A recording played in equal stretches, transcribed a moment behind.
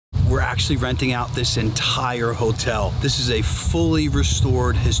we're actually renting out this entire hotel. This is a fully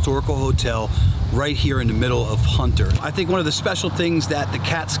restored historical hotel right here in the middle of Hunter. I think one of the special things that the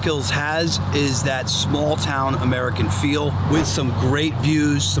Catskills has is that small town American feel with some great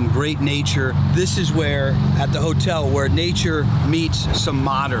views, some great nature. This is where, at the hotel, where nature meets some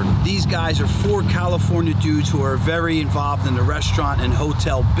modern. These guys are 4 California dudes who are very involved in the restaurant and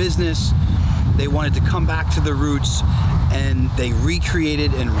hotel business. They wanted to come back to their roots, and they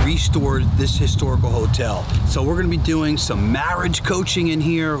recreated and restored this historical hotel. So we're gonna be doing some marriage coaching in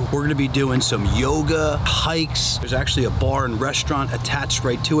here. We're gonna be doing some yoga, hikes. There's actually a bar and restaurant attached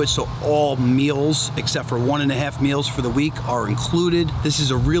right to it, so all meals, except for 1.5 meals for the week, are included. This is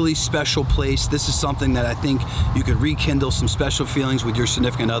a really special place. This is something that I think you could rekindle some special feelings with your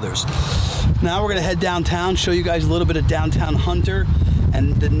significant others. Now we're gonna head downtown, show you guys a little bit of downtown Hunter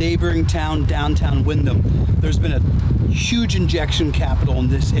and the neighboring town, downtown Windham. There's been a huge injection capital in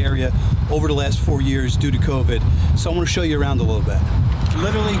this area over the last 4 years due to COVID. So I want to show you around a little bit.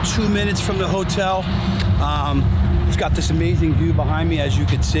 Literally 2 minutes from the hotel. It's got this amazing view behind me, as you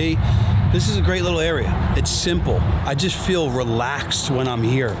can see. This is a great little area. It's simple. I just feel relaxed when I'm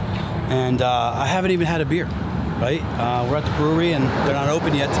here. And I haven't even had a beer, right? We're at the brewery and they're not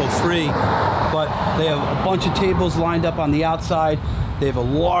open yet till 3, but they have a bunch of tables lined up on the outside. They have a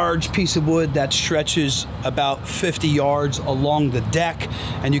large piece of wood that stretches about 50 yards along the deck,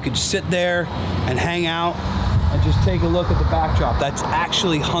 and you can sit there and hang out and just take a look at the backdrop. That's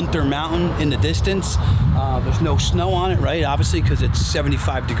actually Hunter Mountain in the distance. There's no snow on it, right? Obviously, because it's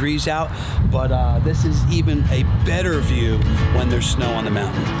 75 degrees out, but this is even a better view when there's snow on the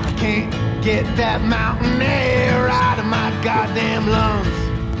mountain. I can't get that mountain air out of my goddamn lungs.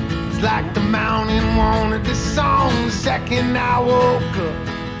 Like the mountain wanted this song the second I woke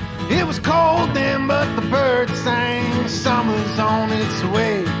up. It was cold then, but the birds sang. Summer's on its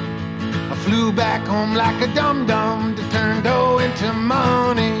way. I flew back home like a dum-dum to turn dough into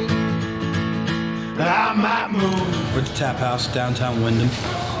money. But I might move. We're at the Tap House, downtown Windham.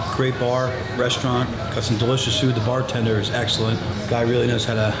 Great bar, restaurant, got some delicious food. The bartender is excellent. Guy really knows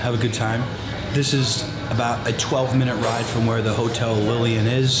how to have a good time. This is about a 12-minute ride from where the Hotel Lilien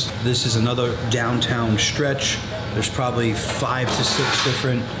is. This is another downtown stretch. There's probably 5 to 6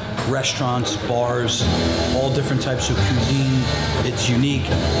 different restaurants, bars, all different types of cuisine. It's unique,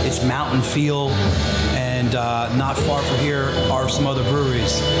 it's mountain feel, and not far from here are some other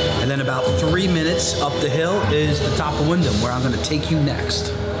breweries. And then about 3 minutes up the hill is the top of Windham, where I'm gonna take you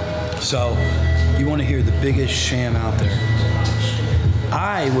next. So, you wanna hear the biggest sham out there.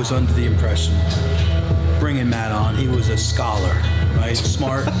 I was under the impression, bringing Matt on, he was a scholar, right?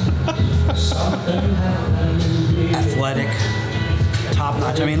 Smart, athletic,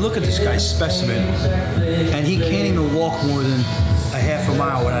 top-notch. I mean, look at this guy's specimen. And he can't even walk more than a half a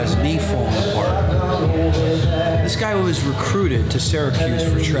mile without his knee falling apart. This guy was recruited to Syracuse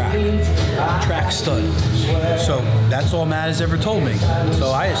for track stud. So that's all Matt has ever told me.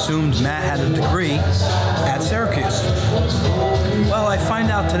 So I assumed Matt had a degree at Syracuse. Well, I find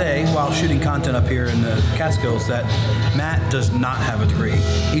out today, while shooting content up here in the Catskills, that Matt does not have a degree.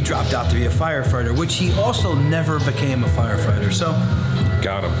 He dropped out to be a firefighter, which he also never became a firefighter. So,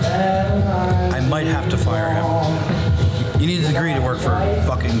 got him. I might have to fire him. You need a degree to work for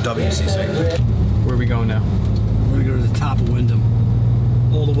fucking WCC. Where are we going now? We're gonna go to the top of Windham.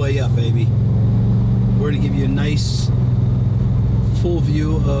 All the way up, baby. We're gonna give you a nice full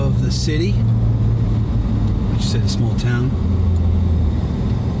view of the city. Like you said, a small town.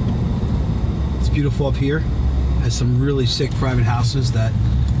 It's beautiful up here. Has some really sick private houses that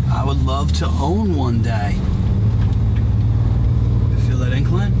I would love to own one day. Feel that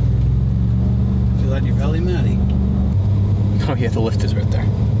incline? Feel that in your belly, Matty? Oh yeah, the lift is right there.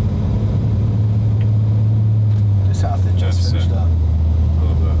 This house that just finished up. I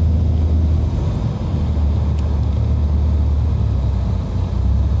love that.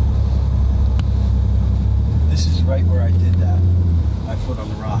 This is right where I did that. My foot on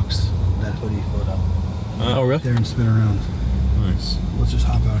the rocks. That hoodie photo. Oh really? There and spin around. Nice. Let's just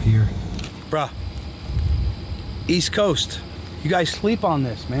hop out here. Bruh. East Coast. You guys sleep on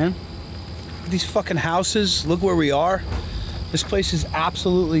this, man. Look at these fucking houses. Look where we are. This place is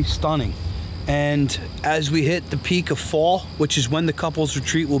absolutely stunning. And as we hit the peak of fall, which is when the couples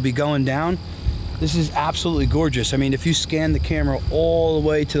retreat will be going down, this is absolutely gorgeous. I mean, if you scan the camera all the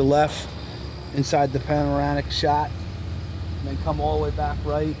way to the left inside the panoramic shot, and then come all the way back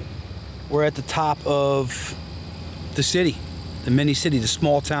right, we're at the top of the city, the mini city, the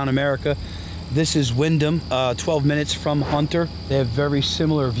small town America. This is Windham, 12 minutes from Hunter. They have very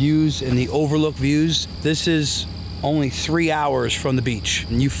similar views and the overlook views. This is only 3 hours from the beach,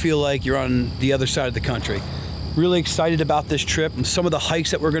 and you feel like you're on the other side of the country. Really excited about this trip. Some of the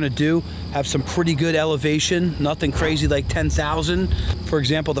hikes that we're gonna do have some pretty good elevation, nothing crazy like 10,000. For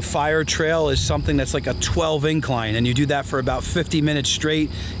example, the Fire Trail is something that's like a 12 incline, and you do that for about 50 minutes straight.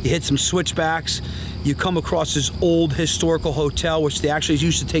 You hit some switchbacks. You come across this old historical hotel, which they actually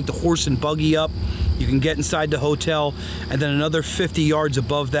used to take the horse and buggy up. You can get inside the hotel, and then another 50 yards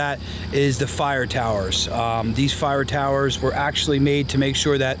above that is the fire towers. These fire towers were actually made to make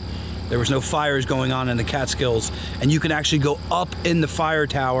sure that there was no fires going on in the Catskills, and you can actually go up in the fire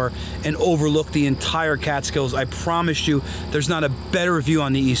tower and overlook the entire Catskills. I promise you, there's not a better view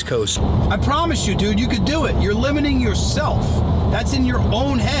on the East Coast. I promise you, dude, you could do it. You're limiting yourself. That's in your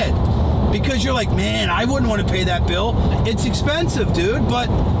own head. Because you're like, man, I wouldn't want to pay that bill. It's expensive, dude, but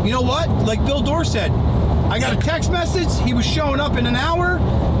you know what? Like Bill Dorr said, I got a text message, he was showing up in an hour,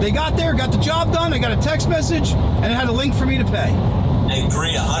 they got there, got the job done, I got a text message, and it had a link for me to pay. I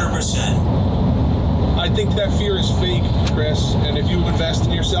agree 100%. I think that fear is fake, Chris, and if you invest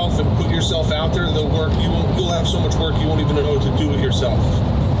in yourself and put yourself out there, the work, you'll have so much work you won't even know what to do with yourself.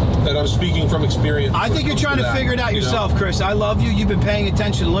 And I'm speaking from experience. I think you're trying to figure it out yourself, Chris. I love you. You've been paying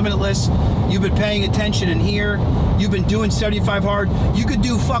attention to Limitless. You've been paying attention in here. You've been doing 75 hard. You could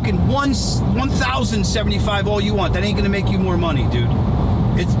do fucking 1,075 all you want. That ain't gonna make you more money, dude.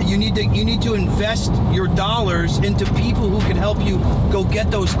 You need to invest your dollars into people who can help you go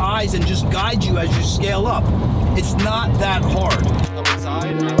get those eyes and just guide you as you scale up. It's not that hard. I'm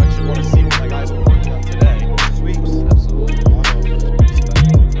inside, and I actually want to see what my guys are working on today. Sweeps, absolutely.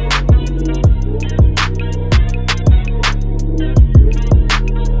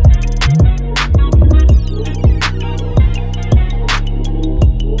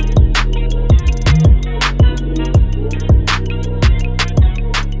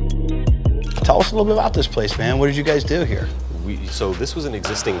 Tell us a little bit about this place, man. What did you guys do here? So this was an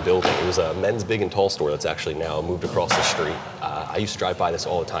existing building. It was a men's big and tall store that's actually now moved across the street. I used to drive by this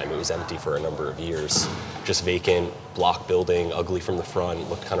all the time. It was empty for a number of years. Just vacant, block building, ugly from the front,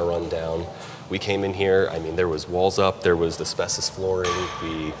 looked kind of run down. We came in here, I mean, there was walls up, there was asbestos flooring.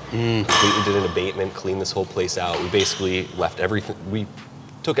 We completely did an abatement, cleaned this whole place out. We basically left everything, we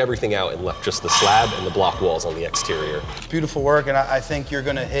took everything out and left just the slab and the block walls on the exterior. Beautiful work, and I think you're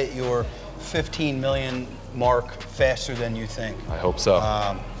gonna hit your 15 million mark faster than you think. I hope so.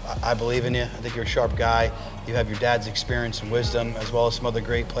 I believe in you. I think you're a sharp guy. You have your dad's experience and wisdom, as well as some other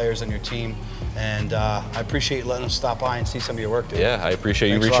great players on your team. And I appreciate you letting us stop by and see some of your work, dude. Yeah, I appreciate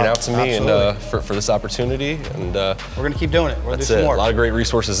you Thanks reaching out to me and for this opportunity. And we're gonna keep doing it. We're gonna do that's some it. more. A lot of great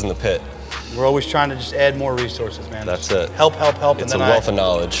resources in the pit. We're always trying to just add more resources, man. That's just it. Help, help, help. It's and a then wealth of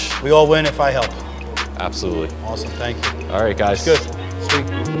knowledge. We all win if I help. Absolutely. Awesome, thank you. All right, guys. Good,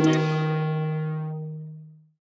 sweet.